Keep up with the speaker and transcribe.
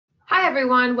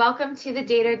everyone, welcome to the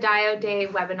Data Diode Day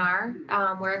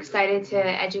webinar. We're excited to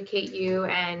educate you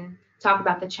and talk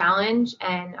about the challenge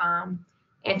and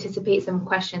anticipate some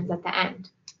questions at the end.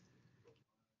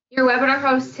 Your webinar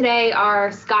hosts today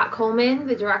are Scott Coleman,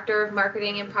 the Director of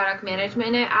Marketing and Product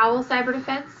Management at OWL Cyber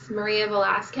Defense, Maria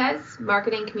Velasquez,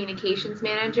 Marketing Communications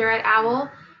Manager at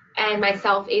OWL, and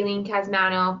myself, Aileen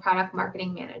Casmano, Product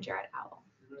Marketing Manager at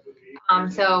OWL.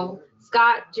 So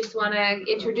Scott, just want to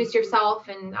introduce yourself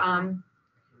and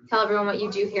tell everyone what you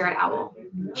do here at OWL.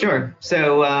 Sure.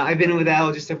 So I've been with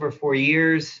OWL just over 4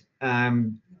 years.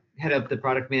 Head up the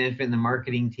product management and the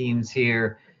marketing teams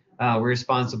here. We're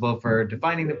responsible for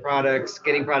defining the products,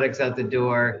 getting products out the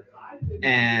door,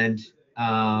 and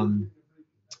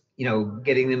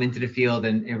getting them into the field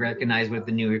and recognize what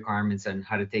the new requirements and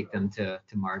how to take them to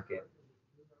market.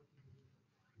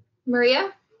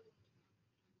 Maria?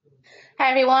 Hi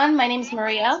everyone, my name is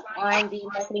Maria. I'm the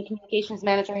Marketing Communications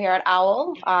Manager here at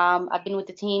OWL. I've been with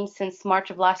the team since March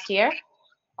of last year.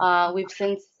 We've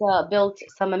since built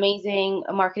some amazing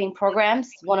marketing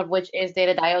programs, one of which is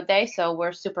Data Diode Day, so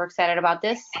we're super excited about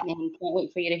this and can't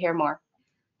wait for you to hear more.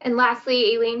 And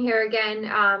lastly, Aileen here again.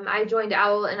 I joined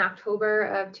OWL in October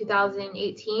of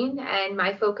 2018, and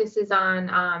my focus is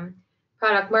on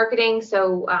product marketing,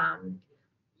 so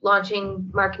launching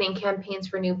marketing campaigns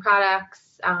for new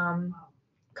products,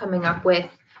 coming up with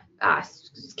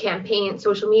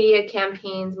social media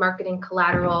campaigns, marketing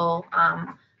collateral,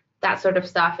 that sort of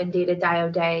stuff. And Data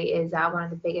Diode Day is one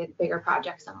of the bigger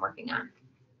projects I'm working on.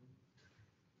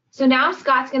 So now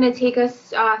Scott's going to take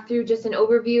us through just an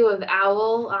overview of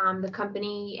OWL, the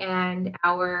company, and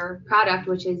our product,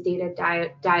 which is data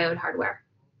diode hardware.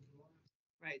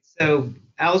 Right. So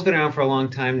OWL's been around for a long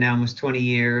time now, almost 20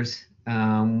 years.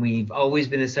 We've always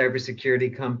been a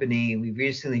cybersecurity company. We've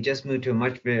recently just moved to a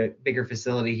much bigger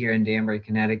facility here in Danbury,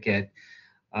 Connecticut.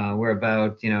 We're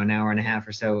about an hour and a half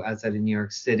or so outside of New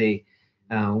York City.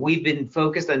 We've been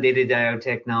focused on data diode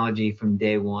technology from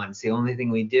day one. It's the only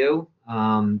thing we do,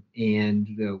 and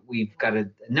we've got a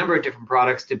number of different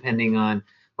products depending on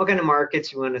what kind of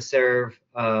markets you want to serve,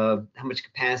 how much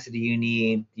capacity you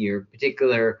need, your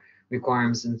particular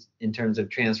requirements in terms of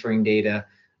transferring data.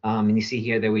 And you see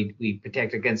here that we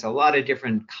protect against a lot of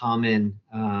different common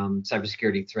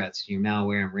cybersecurity threats, your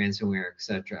malware and ransomware,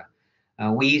 etc.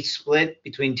 We split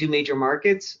between two major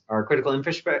markets: our critical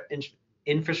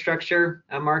infrastructure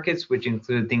markets, which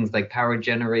include things like power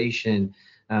generation,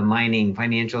 mining,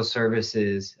 financial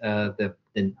services, the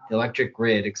electric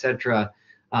grid, etc.,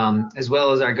 as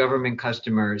well as our government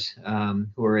customers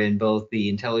who are in both the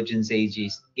intelligence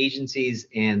agencies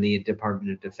and the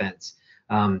Department of Defense.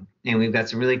 And we've got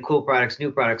some really cool products,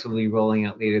 new products we'll be rolling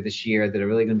out later this year that are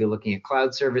really going to be looking at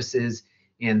cloud services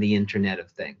and the Internet of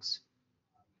Things.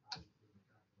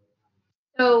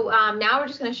 So now we're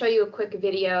just going to show you a quick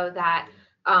video that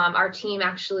our team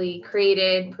actually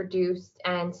created, produced,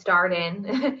 and starred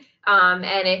in.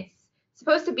 And it's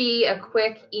supposed to be a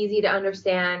quick, easy to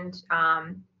understand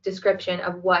description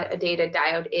of what a data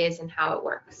diode is and how it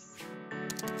works.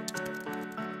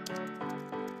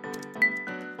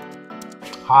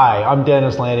 Hi, I'm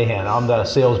Dennis Lanahan. I'm the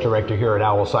Sales Director here at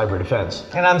OWL Cyber Defense.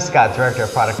 And I'm Scott, Director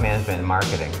of Product Management and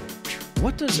Marketing.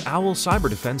 What does OWL Cyber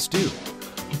Defense do?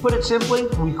 To put it simply,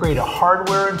 we create a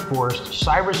hardware-enforced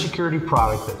cybersecurity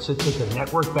product that sits at the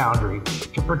network boundary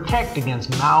to protect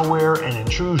against malware and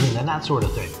intrusion and that sort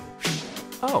of thing.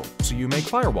 Oh, so you make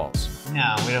firewalls?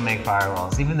 No, we don't make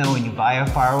firewalls. Even though when you buy a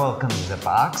firewall, it comes as a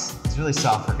box, it's really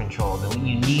software controlled. And what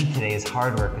you need today is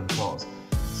hardware controls.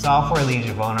 Software leaves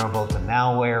you vulnerable to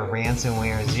malware,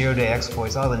 ransomware, zero-day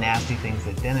exploits, all the nasty things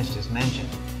that Dennis just mentioned.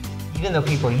 Even though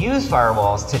people use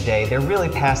firewalls today, they're really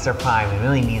past their prime and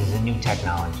really need is a new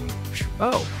technology.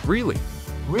 Oh, really?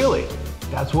 Really?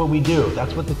 That's what we do.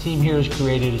 That's what the team here has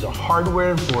created, is a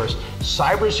hardware-enforced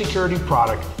cybersecurity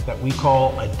product that we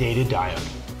call a data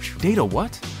diode. Data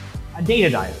what? A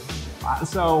data diode.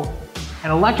 So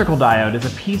an electrical diode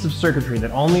is a piece of circuitry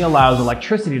that only allows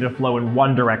electricity to flow in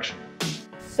one direction.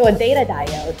 So a data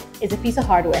diode is a piece of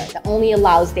hardware that only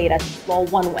allows data to flow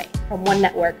one way, from one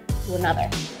network to another.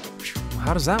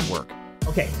 How does that work?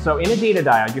 Okay, so in a data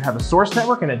diode, you have a source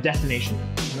network and a destination.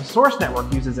 And the source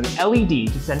network uses an LED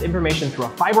to send information through a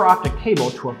fiber optic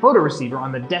cable to a photoreceiver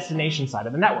on the destination side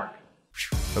of the network.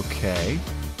 Okay.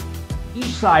 Each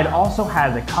side also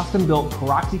has a custom-built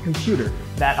proxy computer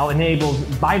that enables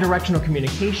bidirectional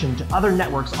communication to other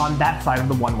networks on that side of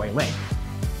the one-way link.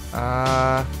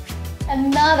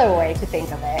 Another way to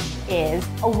think of it is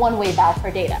a one-way valve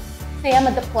for data. Say I'm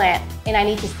at the plant and I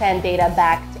need to send data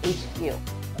back to HQ.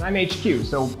 And I'm HQ,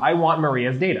 so I want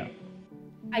Maria's data.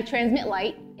 I transmit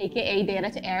light aka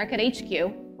data to Eric at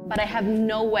HQ, but I have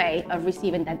no way of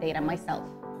receiving that data myself.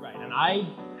 Right, and I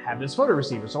have this photo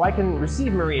receiver, so I can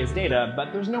receive Maria's data,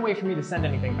 but there's no way for me to send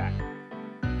anything back.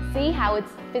 See how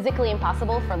it's physically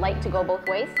impossible for light to go both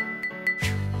ways?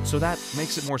 So that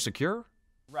makes it more secure?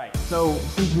 Right, so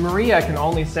since Maria can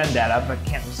only send data but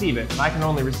can't receive it, and I can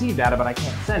only receive data but I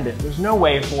can't send it, there's no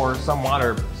way for someone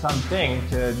or something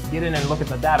to get in and look at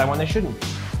the data when they shouldn't.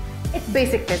 It's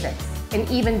basic physics, and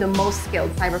even the most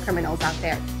skilled cyber criminals out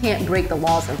there can't break the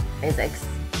laws of physics.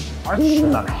 Our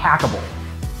system's unhackable.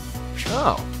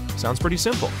 Oh, sounds pretty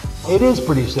simple. It is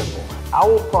pretty simple.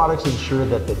 Owl products ensure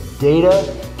that the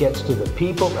data gets to the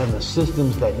people and the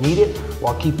systems that need it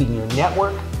while keeping your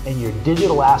network and your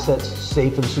digital assets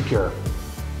safe and secure.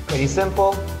 Pretty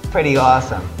simple, pretty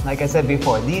awesome. Like I said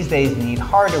before, these days you need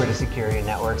hardware to secure your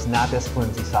networks, not this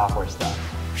flimsy software stuff.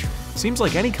 Seems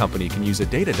like any company can use a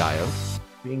data diode.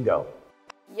 Bingo.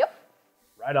 Yep.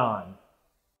 Right on.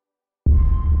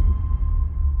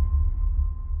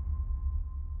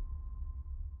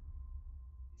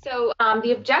 So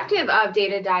the objective of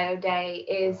Data Diode Day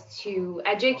is to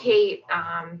educate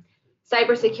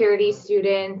cybersecurity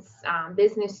students,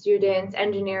 business students,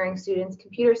 engineering students,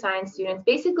 computer science students,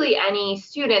 basically any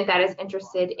student that is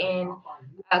interested in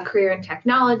a career in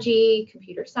technology,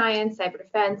 computer science, cyber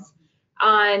defense,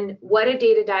 on what a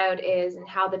data diode is and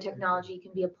how the technology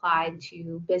can be applied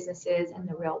to businesses in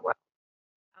the real world.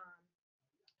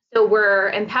 So we're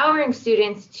empowering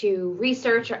students to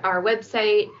research our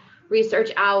website,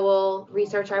 research OWL,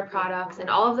 research our products, and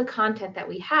all of the content that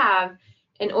we have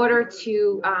in order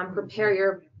to prepare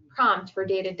your prompt for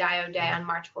Data Diode Day on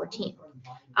March 14th.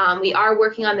 We are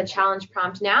working on the challenge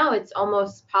prompt now. It's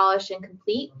almost polished and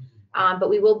complete, but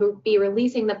we will be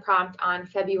releasing the prompt on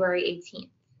February 18th.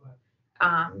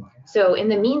 So in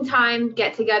the meantime,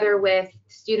 get together with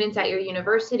students at your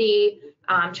university,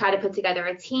 try to put together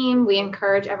a team. We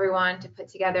encourage everyone to put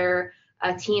together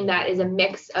a team that is a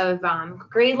mix of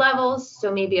grade levels,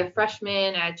 so maybe a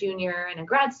freshman, a junior, and a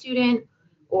grad student,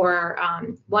 or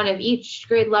one of each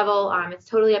grade level. It's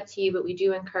totally up to you, but we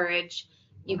do encourage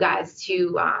you guys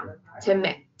to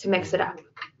mix it up.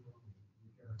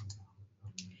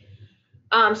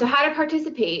 So how to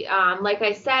participate? Like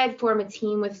I said, form a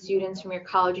team with students from your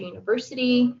college or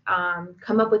university.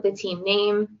 Come up with a team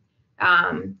name.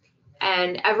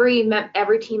 And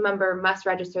every team member must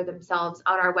register themselves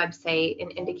on our website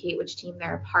and indicate which team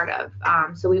they're a part of.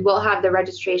 So we will have the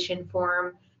registration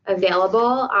form available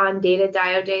on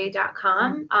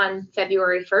datadioday.com on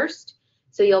February 1st.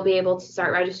 So you'll be able to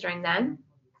start registering then.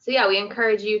 So yeah, we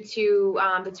encourage you to,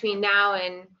 between now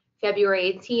and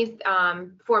February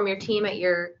 18th, form your team at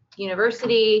your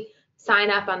university, sign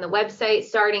up on the website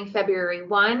starting February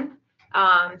 1.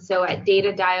 So at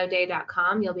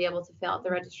datadioday.com, you'll be able to fill out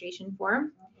the registration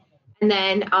form. And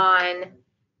then on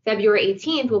February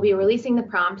 18th, we'll be releasing the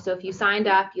prompt. So if you signed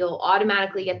up, you'll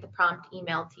automatically get the prompt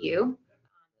emailed to you. It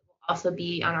will also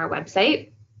be on our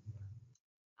website.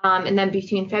 And then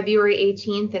between February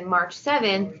 18th and March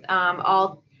 7th,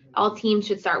 all teams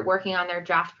should start working on their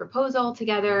draft proposal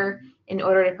together in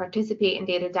order to participate in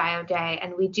Data Diode Day.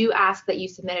 And we do ask that you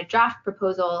submit a draft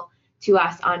proposal to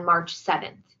us on March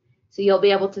 7th. So you'll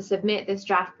be able to submit this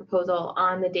draft proposal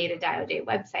on the Data Diode Day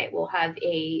website. We'll have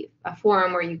a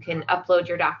forum where you can upload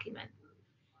your document.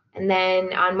 And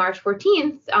then on March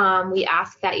 14th, we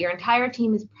ask that your entire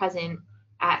team is present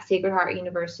at Sacred Heart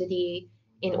University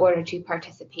in order to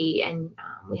participate. And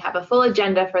we have a full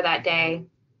agenda for that day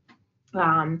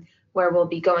where we'll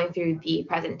be going through the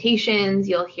presentations.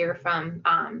 You'll hear from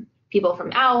people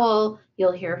from OWL.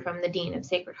 You'll hear from the Dean of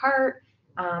Sacred Heart.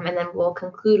 And then we'll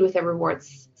conclude with a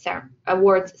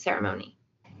awards ceremony.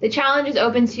 The challenge is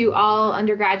open to all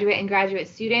undergraduate and graduate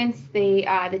students.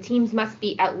 The teams must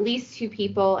be at least 2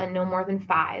 people and no more than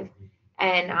 5.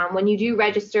 And when you do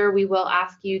register, we will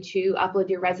ask you to upload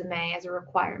your resume as a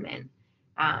requirement.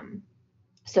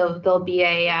 So there'll be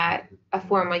a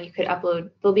form where you could upload.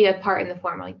 There'll be a part in the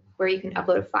form where you can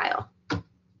upload a file.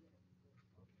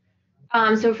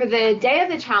 So for the day of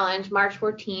the challenge, March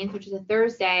 14th, which is a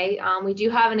Thursday, we do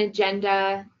have an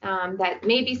agenda that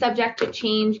may be subject to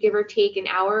change, give or take an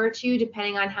hour or 2,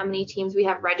 depending on how many teams we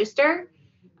have registered.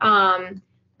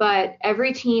 But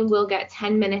every team will get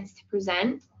 10 minutes to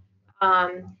present.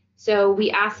 So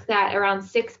we ask that around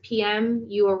 6 p.m.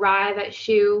 you arrive at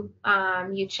SHU,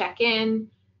 you check in,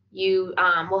 you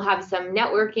will have some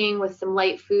networking with some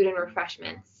light food and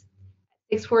refreshments.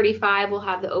 6:45, we'll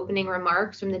have the opening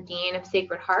remarks from the Dean of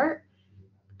Sacred Heart.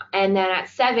 And then at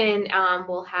 7,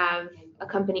 we'll have a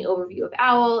company overview of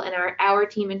OWL and our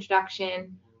team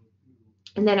introduction.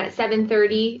 And then at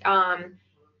 7:30,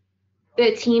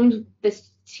 the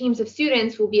teams of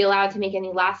students will be allowed to make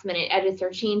any last minute edits or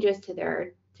changes to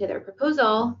their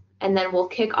proposal, and then we'll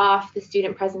kick off the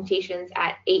student presentations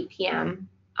at 8 p.m.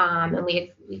 And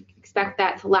we expect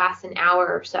that to last an hour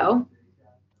or so,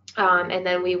 and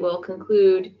then we will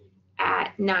conclude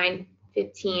at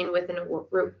 9:15 with an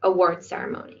award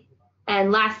ceremony.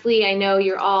 And lastly, I know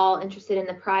you're all interested in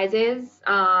the prizes,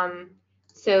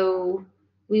 so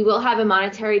we will have a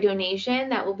monetary donation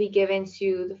that will be given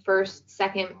to the first,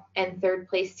 second, and third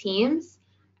place teams.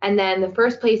 And then the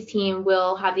first place team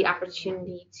will have the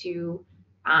opportunity to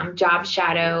job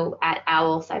shadow at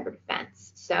OWL Cyber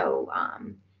Defense. So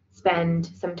spend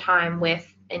some time with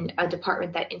a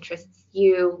department that interests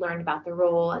you, learn about the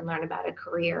role, and learn about a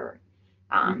career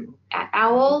at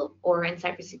OWL or in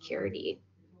cybersecurity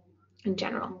in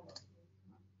general.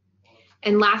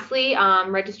 And lastly,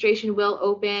 registration will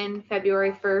open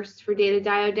February 1st for Data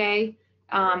Diode Day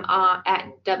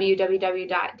at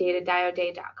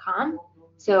www.datadiodeday.com.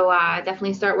 So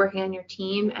definitely start working on your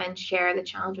team and share the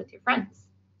challenge with your friends.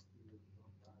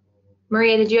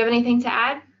 Maria, did you have anything to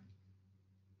add?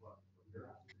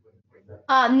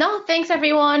 No, thanks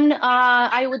everyone.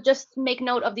 I would just make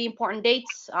note of the important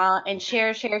dates and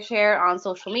share on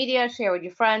social media, share with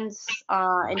your friends,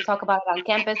 and talk about it on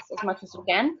campus as much as you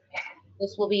can.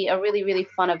 This will be a really, really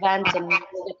fun event, and we'll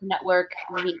get to network,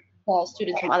 meet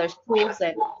students from other schools,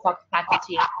 and talk to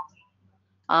faculty,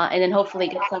 and then hopefully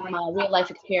get some real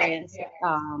life experience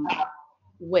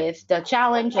with the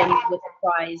challenge and with the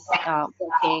prize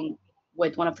working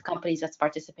with one of the companies that's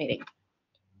participating.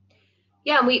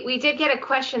 Yeah, we did get a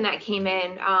question that came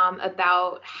in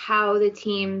about how the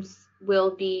teams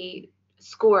will be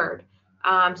scored.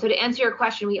 So to answer your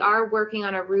question, we are working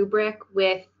on a rubric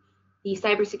with the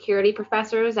cybersecurity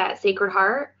professors at Sacred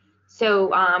Heart. So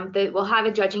we'll have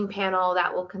a judging panel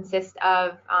that will consist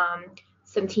of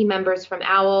some team members from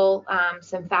OWL,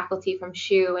 some faculty from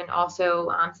SHU, and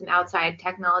also some outside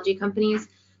technology companies.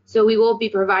 So we will be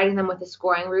providing them with a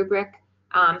scoring rubric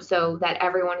so that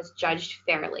everyone is judged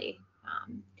fairly.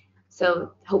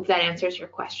 So hope that answers your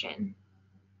question.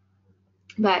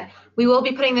 But we will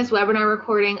be putting this webinar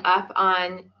recording up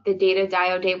on the Data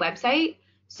Diode Day website.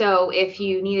 So if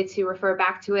you needed to refer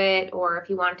back to it, or if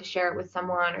you wanted to share it with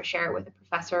someone or share it with a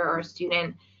professor or a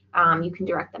student, you can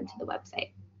direct them to the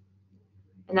website.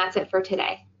 And that's it for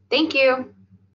today. Thank you.